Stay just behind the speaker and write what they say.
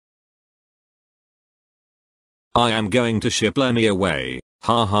I am going to ship Lemmy away.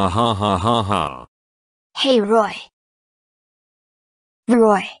 Ha ha ha ha ha ha. Hey Roy.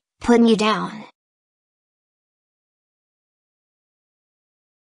 Roy, put me down.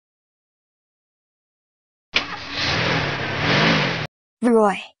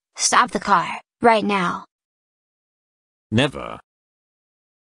 Roy, stop the car, right now. Never.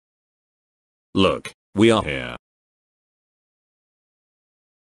 Look, we are here.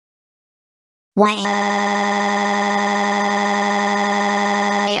 Why?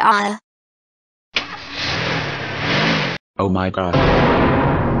 Oh my god.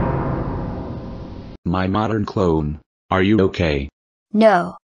 My modern clone, are you okay?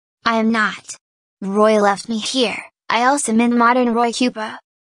 No. I am not. Roy left me here. I also meant modern Roy Koopa.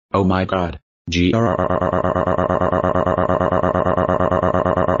 Oh my god.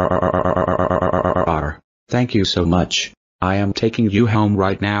 Thank you so much. I am taking you home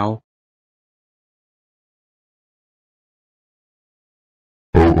right now.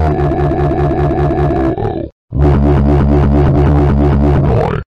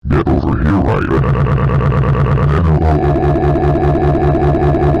 Get over here right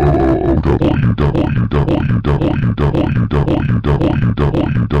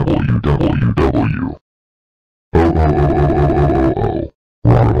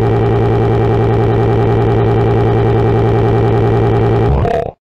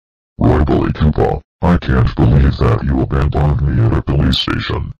Roy Koopa, I can't believe that you abandoned me at a police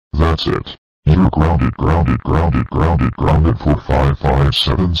station. That's it. You're grounded for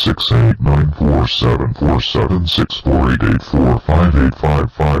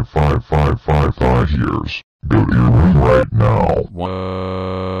 557694747648845855555 years. Go to your room right now.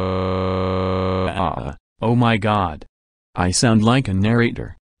 Oh my god. I sound like a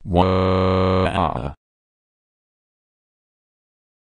narrator.